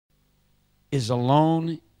is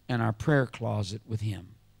alone in our prayer closet with Him.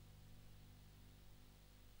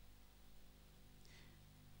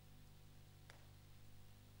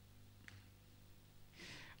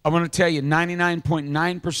 I want to tell you,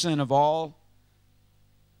 99.9% of all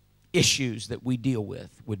issues that we deal with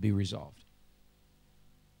would be resolved.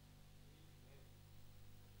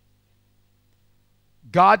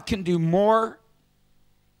 God can do more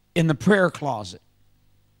in the prayer closet,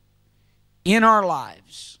 in our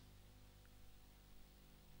lives,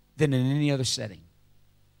 than in any other setting.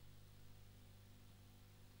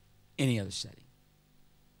 Any other setting.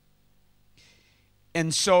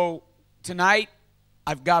 And so tonight,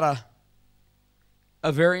 I've got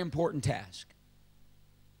a very important task.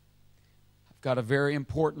 I've got a very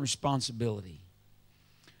important responsibility.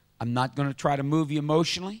 I'm not going to try to move you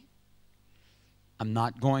emotionally. I'm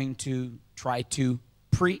not going to try to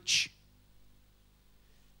preach.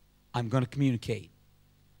 I'm going to communicate.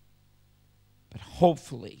 But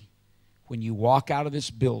hopefully, when you walk out of this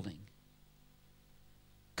building,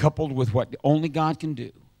 coupled with what only God can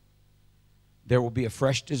do, there will be a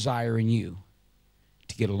fresh desire in you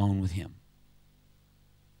to get alone with Him.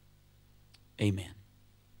 Amen.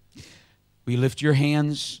 Will you lift your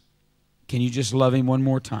hands? Can you just love Him one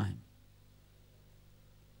more time?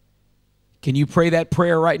 Can you pray that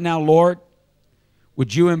prayer right now? Lord,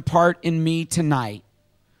 would you impart in me tonight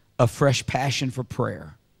a fresh passion for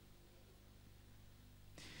prayer?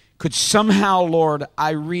 Could somehow, Lord, I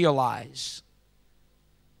realize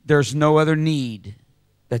there's no other need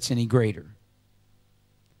that's any greater.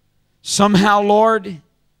 Somehow, Lord,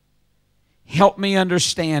 help me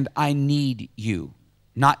understand I need you.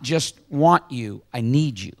 Not just want you, I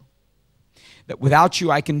need you. That without you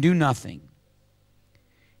I can do nothing.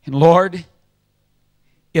 And Lord,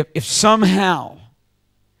 if somehow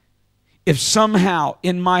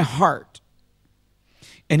in my heart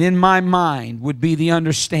and in my mind would be the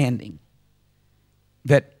understanding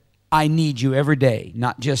that I need you every day,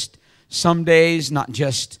 not just some days, not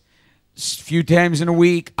just a few times in a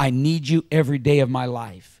week, I need you every day of my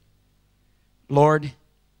life. Lord,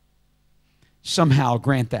 somehow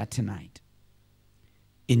grant that tonight.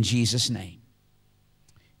 In Jesus' name.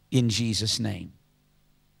 In Jesus' name.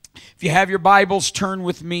 If you have your Bibles, turn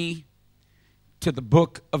with me to the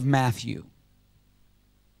book of Matthew.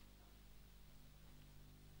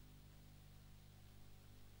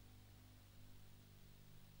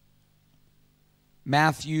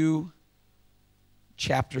 Matthew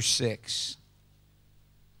chapter 6.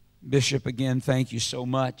 Bishop, again, thank you so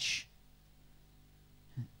much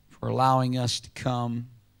for allowing us to come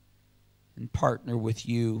and partner with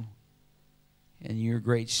you and your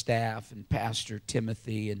great staff, and Pastor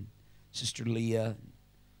Timothy and Sister Leah, and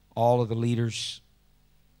all of the leaders,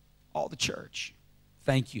 all the church.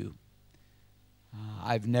 Thank you.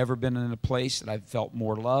 I've never been in a place that I've felt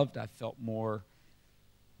more loved. I've felt more,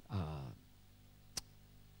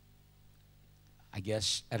 I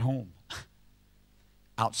guess, at home,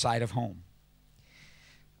 outside of home.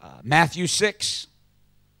 Matthew 6,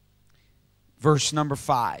 verse number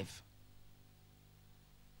 5.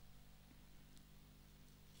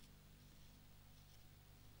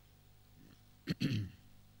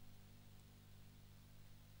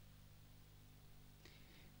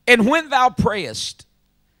 And when thou prayest,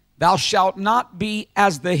 thou shalt not be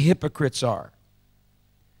as the hypocrites are,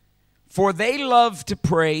 for they love to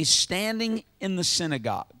pray standing in the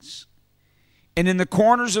synagogues and in the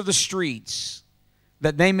corners of the streets,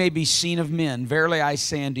 that they may be seen of men. Verily I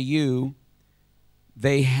say unto you,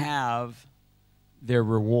 they have their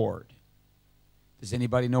reward. Does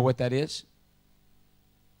anybody know what that is?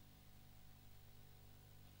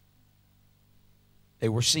 They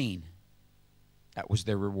were seen. That was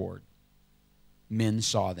their reward. Men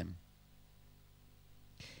saw them.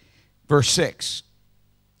 Verse 6.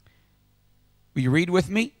 Will you read with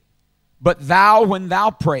me? But thou, when thou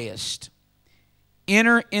prayest,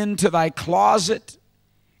 enter into thy closet,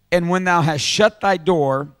 and when thou hast shut thy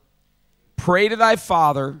door, pray to thy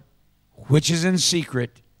Father, which is in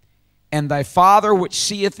secret, and thy Father which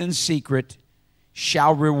seeth in secret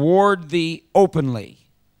shall reward thee openly.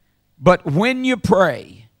 But when you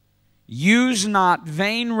pray, use not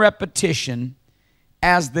vain repetition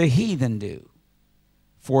as the heathen do,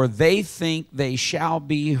 for they think they shall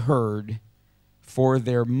be heard for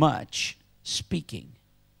their much speaking.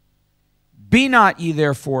 Be not ye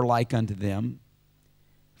therefore like unto them,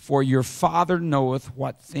 for your Father knoweth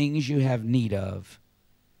what things you have need of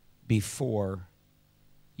before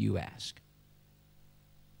you ask.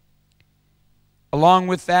 Along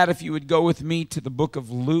with that, if you would go with me to the book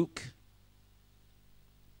of Luke.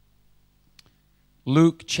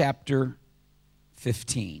 Luke chapter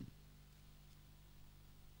 15.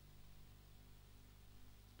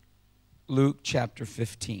 Luke chapter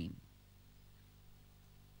 15.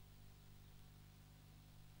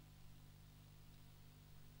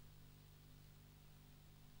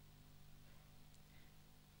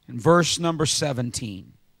 In verse number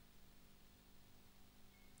 17.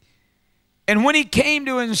 And when he came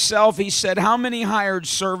to himself, he said, how many hired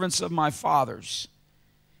servants of my father's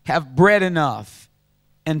have bread enough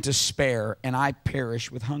and to spare, and I perish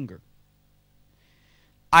with hunger?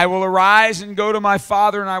 I will arise and go to my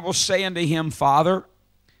father, and I will say unto him, Father,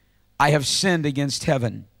 I have sinned against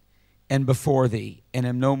heaven and before thee, and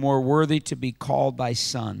am no more worthy to be called thy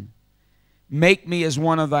son. Make me as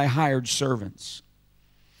one of thy hired servants.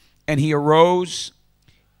 And he arose,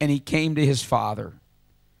 and he came to his father.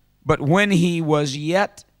 But when his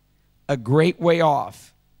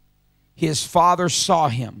father saw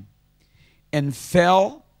him,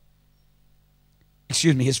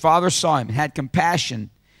 had compassion,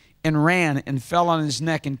 and ran and fell on his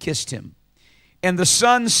neck and kissed him. And the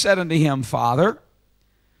son said unto him, Father,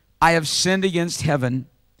 I have sinned against heaven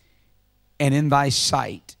and in thy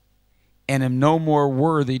sight, and am no more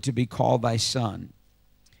worthy to be called thy son.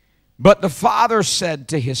 But the father said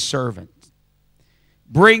to his servant,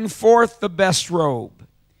 bring forth the best robe,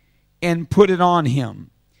 and put it on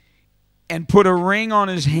him, and put a ring on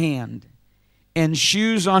his hand, and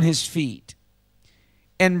shoes on his feet,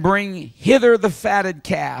 and bring hither the fatted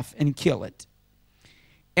calf, and kill it.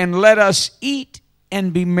 And let us eat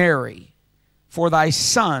and be merry, for thy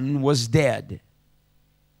son was dead,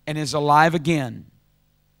 and is alive again,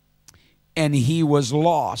 and he was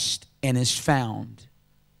lost, and is found.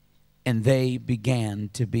 And they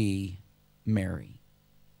began to be merry.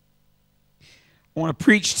 I want to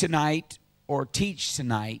preach tonight, or teach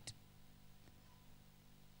tonight,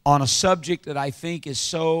 on a subject that I think is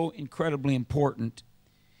so incredibly important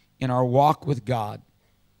in our walk with God.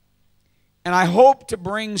 And I hope to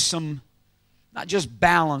bring some, not just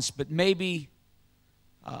balance, but maybe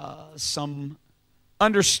some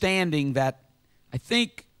understanding that I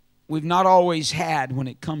think we've not always had when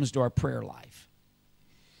it comes to our prayer life.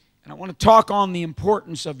 And I want to talk on the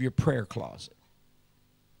importance of your prayer closet.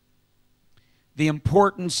 The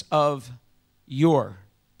importance of your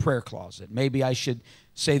prayer closet. Maybe I should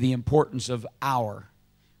say the importance of our.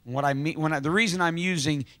 What I mean, the reason I'm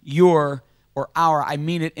using your or our, I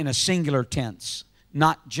mean it in a singular tense,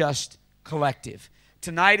 not just collective.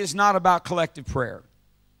 Tonight is not about collective prayer.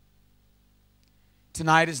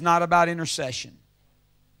 Tonight is not about intercession.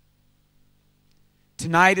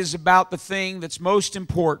 Tonight is about the thing that's most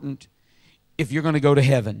important if you're going to go to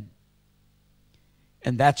heaven.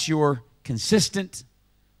 And that's your consistent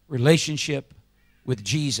relationship with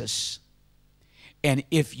Jesus. And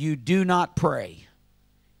if you do not pray,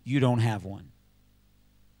 you don't have one.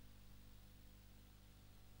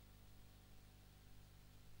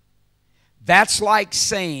 That's like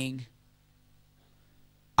saying,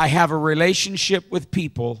 I have a relationship with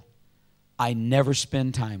people I never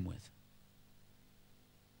spend time with.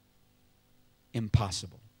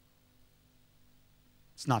 Impossible.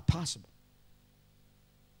 It's not possible.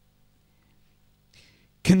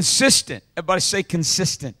 Consistent. Everybody say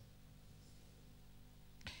consistent.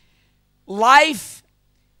 Life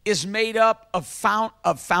is made up of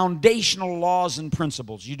foundational laws and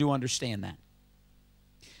principles. You do understand that.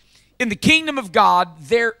 In the kingdom of God,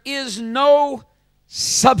 there is no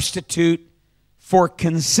substitute for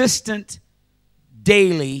consistent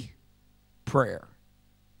daily prayer.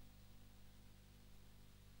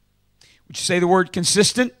 Would you say the word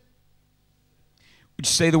consistent? Would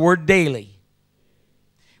you say the word daily?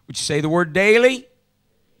 Would you say the word daily? Would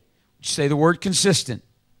you say the word consistent?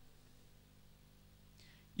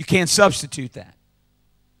 You can't substitute that.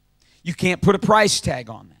 You can't put a price tag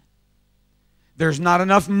on that. There's not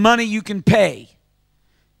enough money you can pay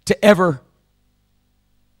to ever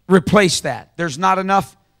replace that. There's not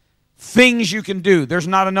enough things you can do. There's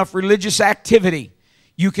not enough religious activity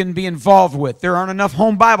you can be involved with. There aren't enough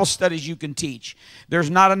home Bible studies you can teach. There's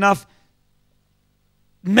not enough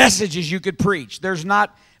messages you could preach. There's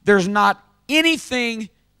not anything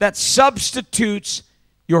that substitutes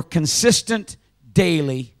your consistent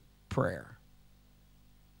daily prayer.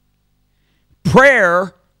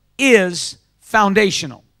 Prayer is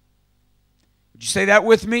foundational. Would you say that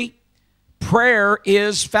with me? Prayer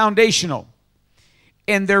is foundational.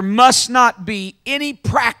 And there must not be any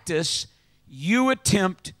practice you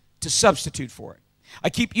attempt to substitute for it. I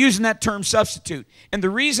keep using that term substitute. And the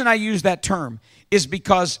reason I use that term is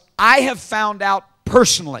because I have found out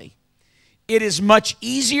personally it is much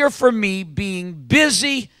easier for me being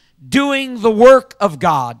busy doing the work of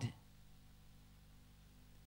God